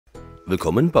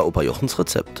Willkommen bei Opa Jochens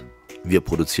Rezept. Wir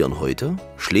produzieren heute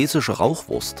Schlesische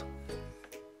Rauchwurst.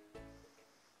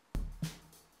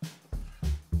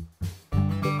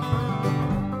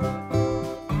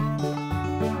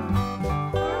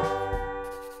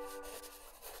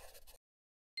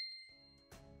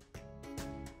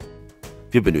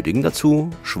 Wir benötigen dazu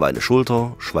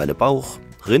Schweineschulter, Schweinebauch,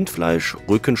 Rindfleisch,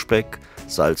 Rückenspeck,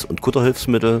 Salz und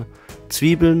Kutterhilfsmittel,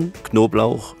 Zwiebeln,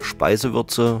 Knoblauch,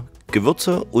 Speisewürze,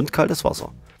 Gewürze und kaltes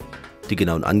Wasser. Die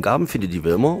genauen Angaben findet ihr wie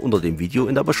immer unter dem Video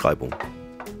in der Beschreibung.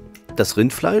 Das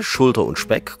Rindfleisch, Schulter und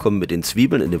Speck kommen mit den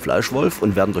Zwiebeln in den Fleischwolf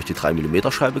und werden durch die 3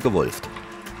 mm Scheibe gewolft.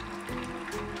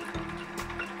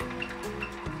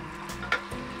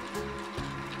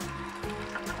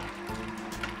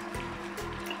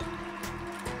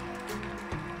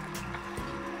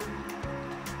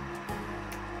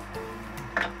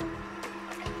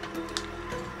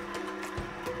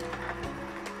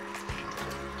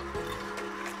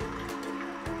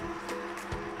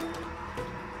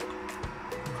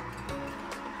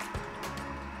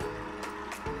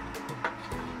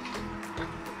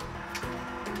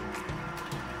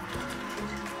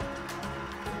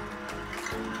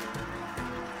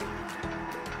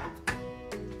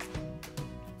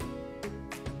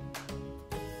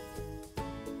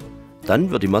 Dann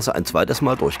wird die Masse ein zweites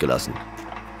Mal durchgelassen.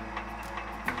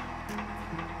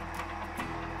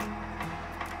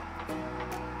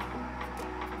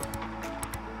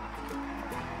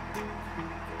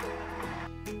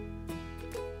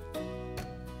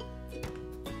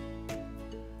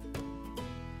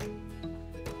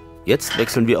 Jetzt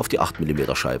wechseln wir auf die 8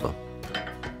 mm Scheibe.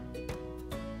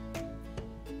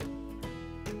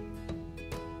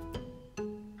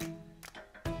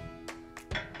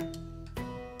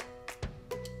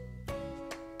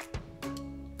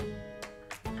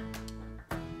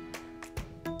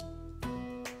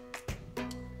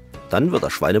 Dann wird der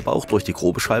Schweinebauch durch die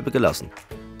grobe Scheibe gelassen.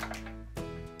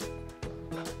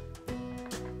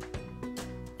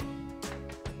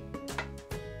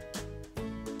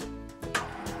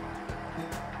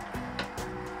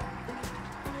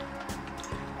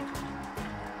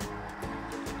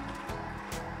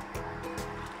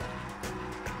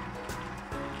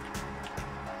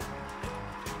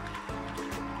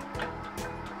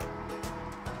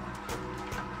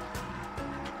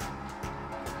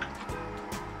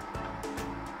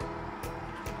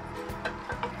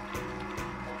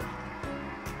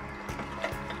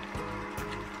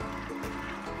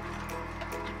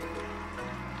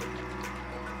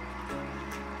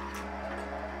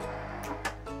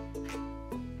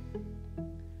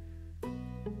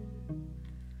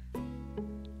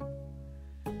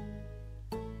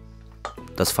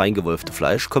 Das fein gewolfte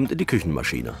Fleisch kommt in die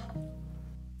Küchenmaschine.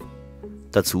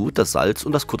 Dazu das Salz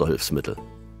und das Kutterhilfsmittel.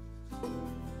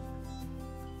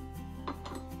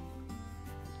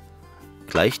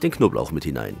 Gleich den Knoblauch mit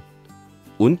hinein.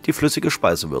 Und die flüssige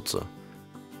Speisewürze.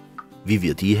 Wie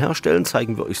wir die herstellen,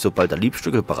 zeigen wir euch, sobald der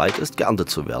Liebstückel bereit ist, geerntet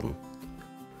zu werden.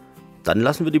 Dann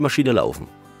lassen wir die Maschine laufen.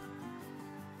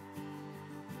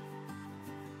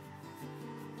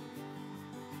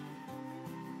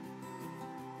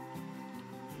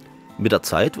 Mit der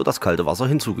Zeit wird das kalte Wasser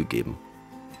hinzugegeben.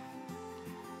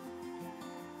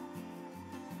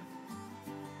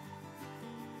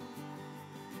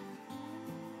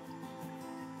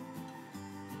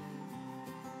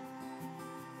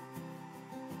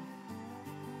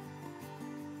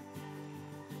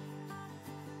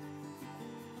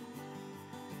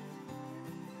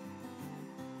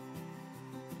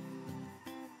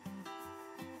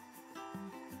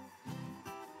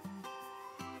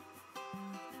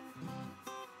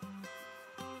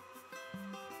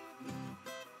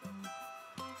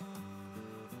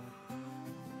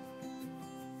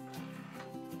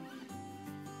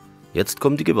 Jetzt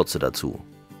kommen die Gewürze dazu.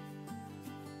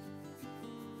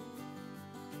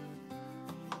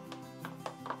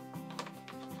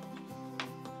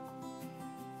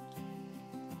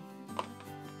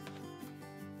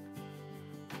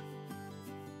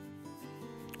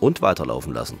 Und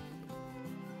weiterlaufen lassen.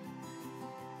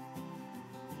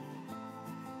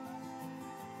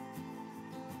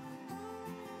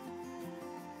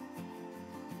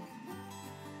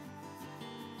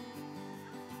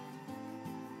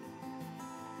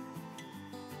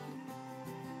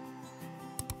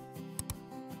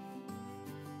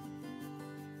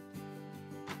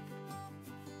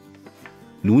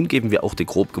 Nun geben wir auch den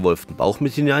grob gewolften Bauch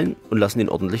mit hinein und lassen ihn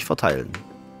ordentlich verteilen.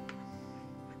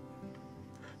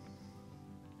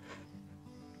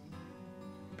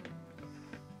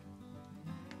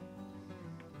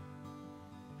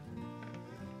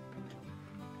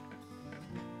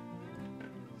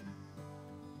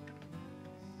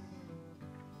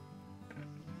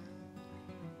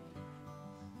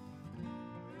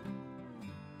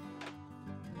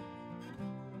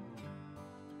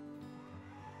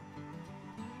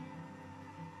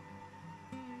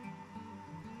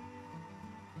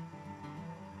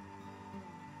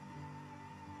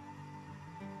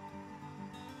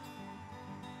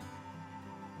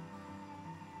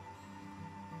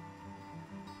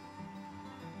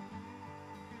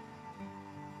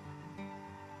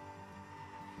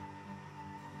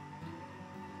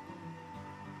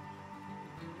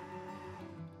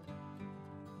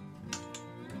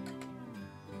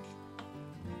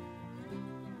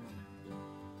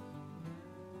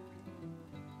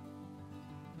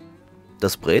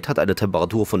 Das Brät hat eine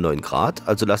Temperatur von 9 Grad,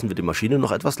 also lassen wir die Maschine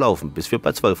noch etwas laufen, bis wir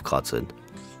bei 12 Grad sind.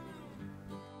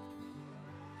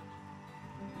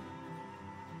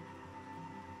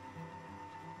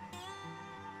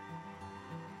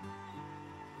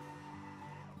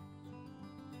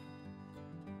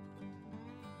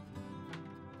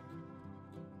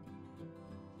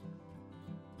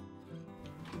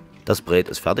 Das Brät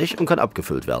ist fertig und kann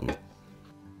abgefüllt werden.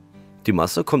 Die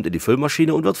Masse kommt in die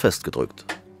Füllmaschine und wird festgedrückt.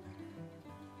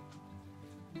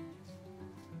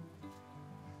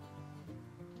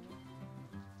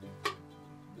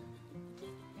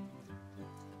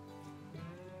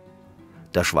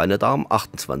 Der Schweinedarm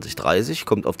 28-30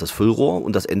 kommt auf das Füllrohr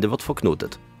und das Ende wird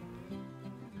verknotet.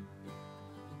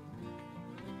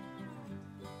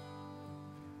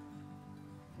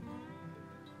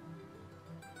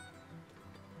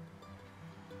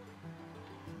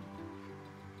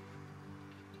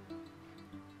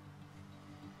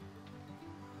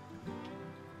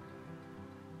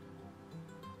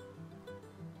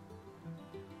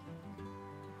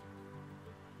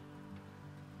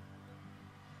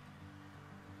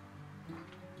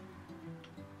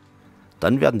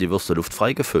 Dann werden die Würste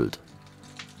luftfrei gefüllt.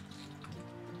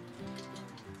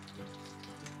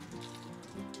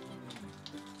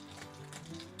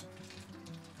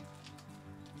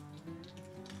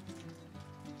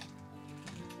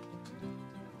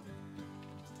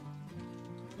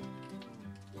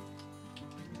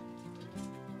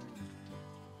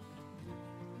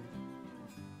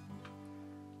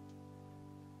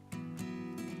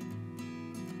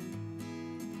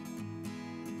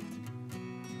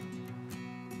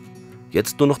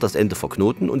 Jetzt nur noch das Ende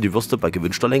verknoten und die Würste bei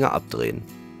gewünschter Länge abdrehen.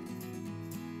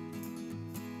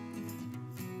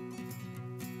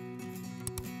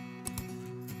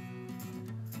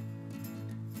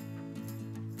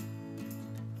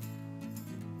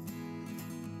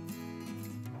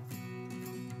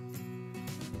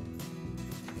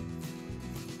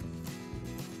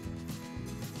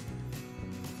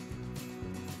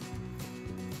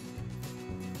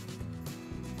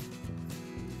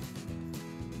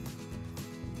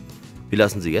 Wir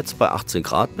lassen sie jetzt bei 18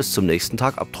 Grad bis zum nächsten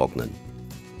Tag abtrocknen.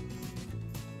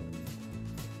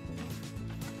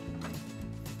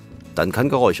 Dann kann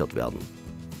geräuchert werden.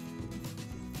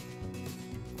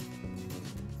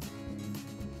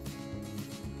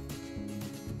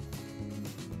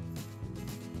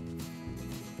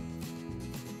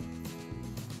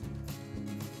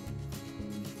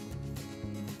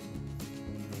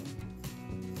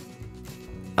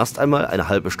 Erst einmal eine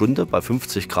halbe Stunde bei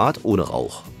 50 Grad ohne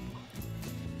Rauch.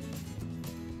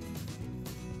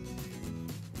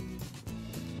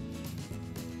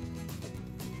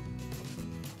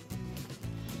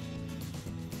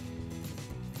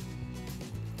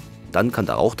 Dann kann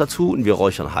der Rauch dazu und wir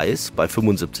räuchern heiß bei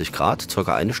 75 Grad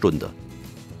ca. eine Stunde.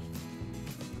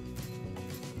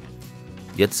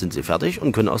 Jetzt sind sie fertig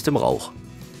und können aus dem Rauch.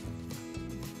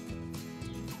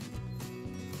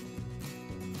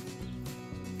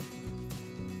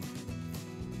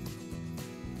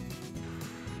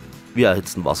 Wir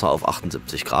erhitzen Wasser auf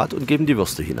 78 Grad und geben die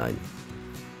Würste hinein.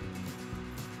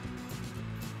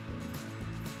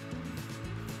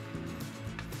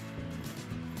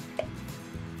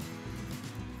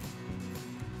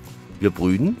 Wir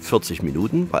brühen 40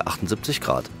 Minuten bei 78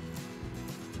 Grad.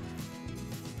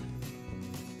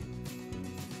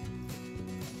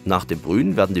 Nach dem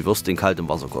Brühen werden die Würste in kaltem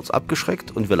Wasser kurz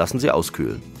abgeschreckt und wir lassen sie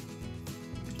auskühlen.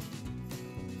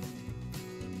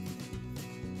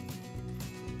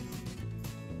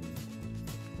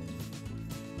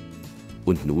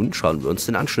 Und nun schauen wir uns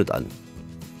den Anschnitt an.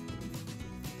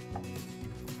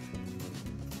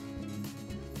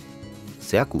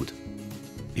 Sehr gut.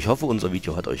 Ich hoffe, unser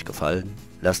Video hat euch gefallen.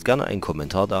 Lasst gerne einen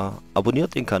Kommentar da,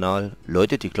 abonniert den Kanal,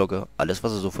 läutet die Glocke, alles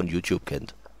was ihr so von YouTube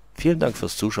kennt. Vielen Dank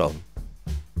fürs Zuschauen.